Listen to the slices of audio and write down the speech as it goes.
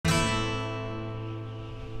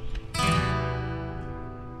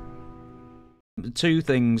two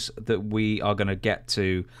things that we are going to get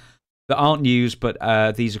to that aren't news, but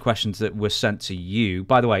these are questions that were sent to you.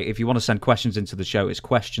 By the way, if you want to send questions into the show, it's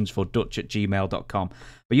questionsfordutch@gmail.com.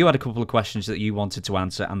 But you had a couple of questions that you wanted to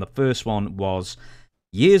answer, and the first one was,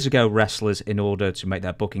 years ago, wrestlers, in order to make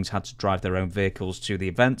their bookings, had to drive their own vehicles to the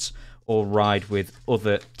events or ride with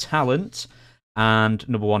other talent. And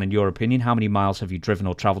number one, in your opinion, how many miles have you driven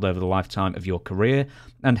or travelled over the lifetime of your career?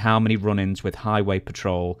 And how many run-ins with highway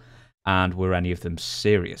patrol? And were any of them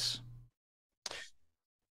serious?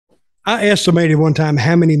 I estimated one time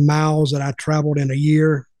how many miles that I traveled in a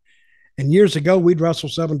year. And years ago, we'd wrestle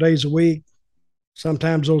 7 days a week.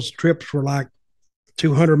 Sometimes those trips were like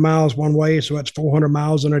 200 miles one way, so that's 400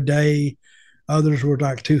 miles in a day. Others were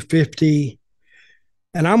like 250.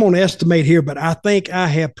 And I'm going to estimate here, but I think I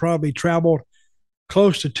have probably traveled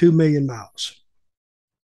close to 2 million miles.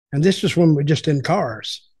 And this is when we're just in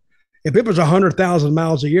cars. If it was 100,000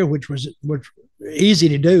 miles a year, which was easy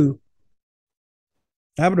to do,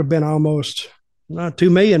 that would have been almost 2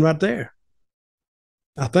 million right there.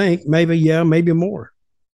 I think maybe more.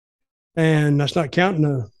 And that's not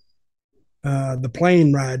counting the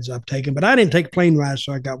plane rides I've taken, but I didn't take plane rides,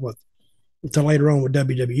 so I got until later on with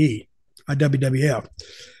WWE, WWF.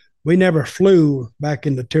 We never flew back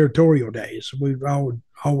in the territorial days. We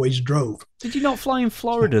always drove. Did you not fly in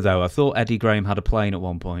Florida, though? I thought Eddie Graham had a plane at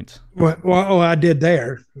one point. Well, I did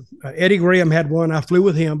there. Eddie Graham had one. I flew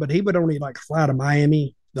with him, but he would only fly to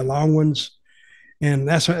Miami, the long ones. And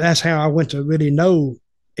that's how I went to really know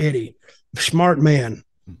Eddie. Smart man.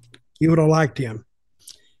 You would have liked him.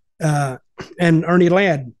 And Ernie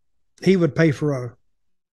Ladd, he would pay for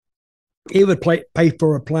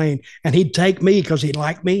a plane, and he'd take me because he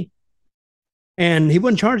liked me, and he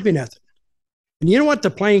wouldn't charge me nothing. And you know what the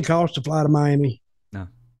plane cost to fly to Miami? No.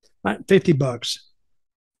 Like $50.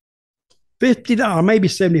 $50, maybe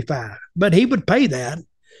 75. But he would pay that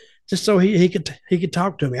just so he could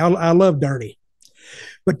talk to me. I love Dirty.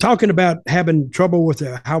 But talking about having trouble with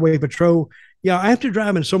the highway patrol, yeah, after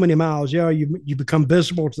driving so many miles, you become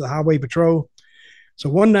visible to the highway patrol. So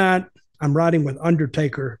one night I'm riding with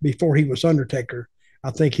Undertaker before he was Undertaker. I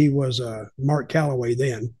think he was Mark Calloway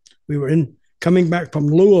then. We were coming back from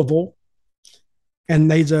Louisville, and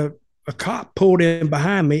there's a cop pulled in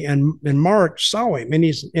behind me, and Mark saw him,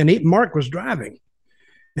 and Mark was driving,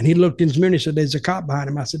 and he looked in his mirror and he said, "There's a cop behind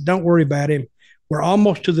him." I said, "Don't worry about him. We're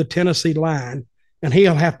almost to the Tennessee line, and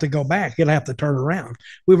he'll have to go back. He'll have to turn around."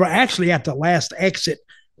 We were actually at the last exit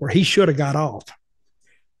where he should have got off.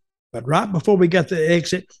 But right before we got the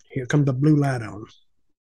exit, here comes the blue light on.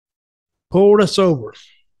 Pulled us over.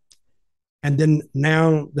 And then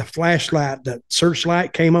now the flashlight, the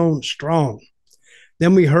searchlight came on strong.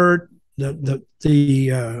 Then we heard the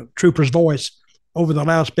trooper's voice over the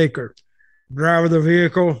loudspeaker. "Driver of the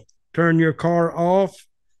vehicle, turn your car off,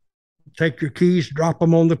 take your keys, drop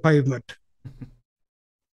them on the pavement."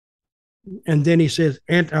 And then he says,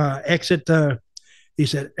 exit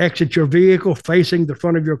your vehicle facing the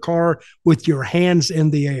front of your car with your hands in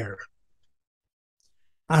the air.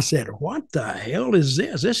 I said, "What the hell is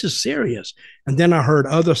this? This is serious." And then I heard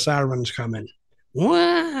other sirens coming.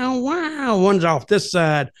 Wow, wow. One's off this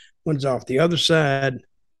side, one's off the other side.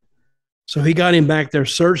 So he got him back there,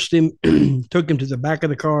 searched him, took him to the back of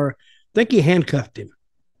the car. I think he handcuffed him.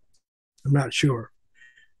 I'm not sure.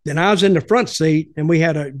 Then I was in the front seat, and we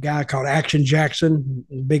had a guy called Action Jackson,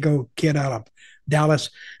 a big old kid out of Dallas.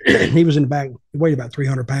 He was in the back. He weighed about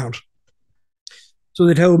 300 pounds. So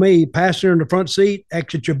they told me, "Passenger in the front seat,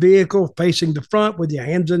 exit your vehicle facing the front with your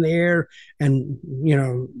hands in the air and,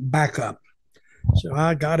 back up." So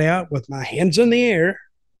I got out with my hands in the air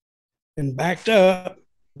and backed up.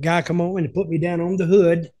 Guy come on and put me down on the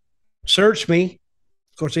hood, searched me.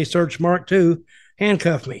 Of course, they searched Mark too,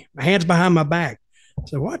 handcuffed me. My hands behind my back.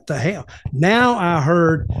 So what the hell? Now I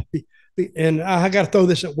heard, and I got to throw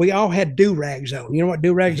this up. We all had do-rags on. You know what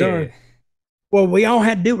do-rags are? Well, we all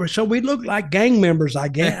had do-rags. So we looked like gang members, I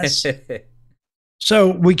guess. So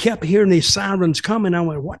we kept hearing these sirens coming. I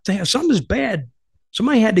went, "What the hell? Something's bad.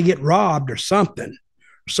 Somebody had to get robbed or something.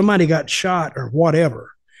 Somebody got shot or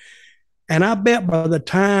whatever." And I bet by the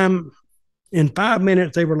time, in 5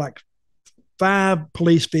 minutes, they were like 5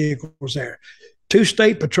 police vehicles there. 2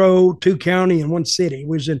 state patrol, 2 county, and 1 city. It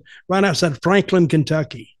was right outside Franklin,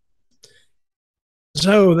 Kentucky.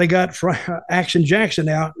 So they got Action Jackson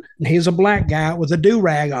out, and he's a black guy with a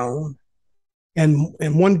do-rag on. And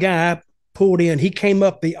one guy pulled in. He came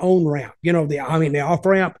up the on-ramp, the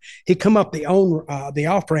off-ramp. He come up the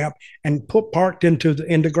off-ramp and parked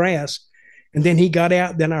into grass. And then he got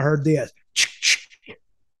out. Then I heard this. It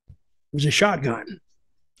was a shotgun.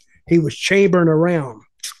 He was chambering around.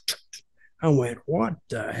 I went, what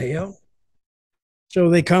the hell? So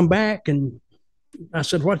they come back and I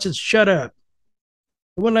said, what's it? Shut up.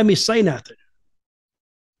 They wouldn't let me say nothing.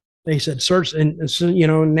 They said, search. And so,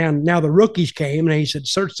 now the rookies came and he said,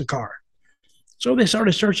 search the car. So they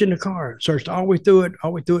started searching the car, searched all the way through it,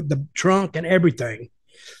 the trunk and everything.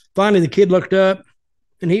 Finally, the kid looked up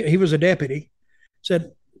and he was a deputy,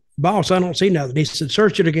 said, boss, I don't see nothing. He said,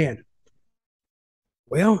 search it again.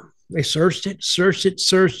 Well, they searched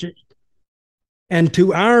it. And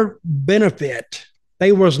to our benefit,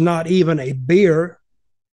 there was not even a beer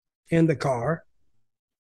in the car.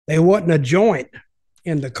 There wasn't a joint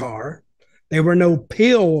in the car. There were no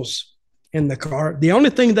pills in the car. The only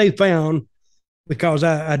thing they found, because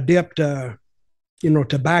I dipped,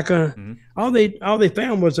 tobacco, all they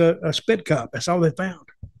found was a spit cup. That's all they found.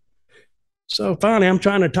 So finally, I'm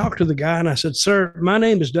trying to talk to the guy, and I said, sir, my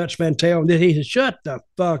name is Dutch Mantell. And he said, shut the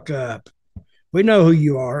fuck up. We know who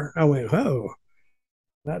you are. I went, oh,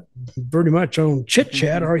 not pretty much on chit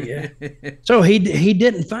chat, are you? So he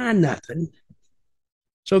didn't find nothing.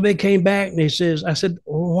 So they came back and he says, I said,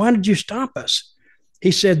 well, why did you stop us?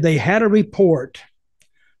 He said they had a report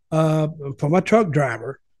from a truck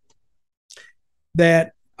driver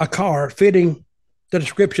that a car fitting the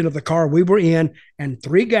description of the car we were in, and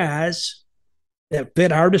 3 guys that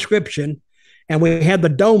fit our description, and we had the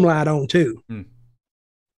dome light on too.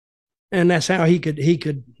 And that's how he could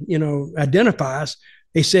identify us.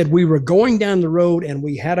 They said we were going down the road and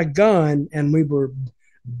we had a gun and we were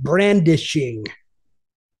brandishing.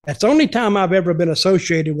 That's the only time I've ever been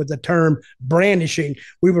associated with the term brandishing.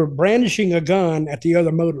 We were brandishing a gun at the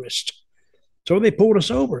other motorist. So they pulled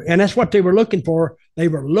us over, and that's what they were looking for. They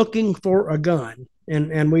were looking for a gun,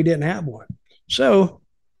 and we didn't have one. So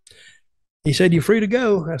he said, you're free to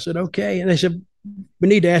go. I said, okay. And they said, we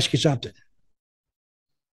need to ask you something.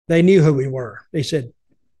 They knew who we were. They said,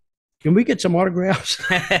 can we get some autographs?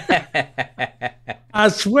 I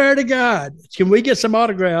swear to God, can we get some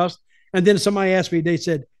autographs? And then somebody asked me, they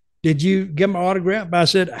said, did you give him an autograph? But I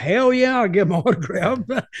said, hell yeah, I'll give him an autograph.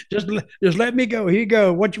 just let me go. Here you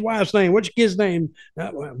go. What's your wife's name? What's your kid's name?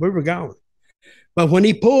 We were gone. But when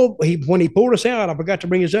he pulled us out, I forgot to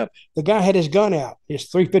bring this up. The guy had his gun out, his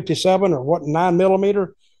 357 or 9mm.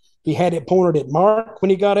 He had it pointed at Mark when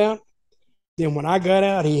he got out. Then when I got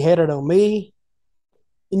out, he had it on me.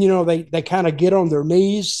 And, they kind of get on their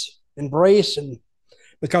knees and brace, and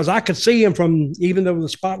because I could see him from, even though the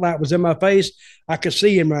spotlight was in my face, I could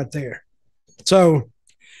see him right there. So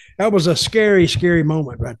that was a scary, scary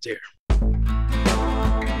moment right there.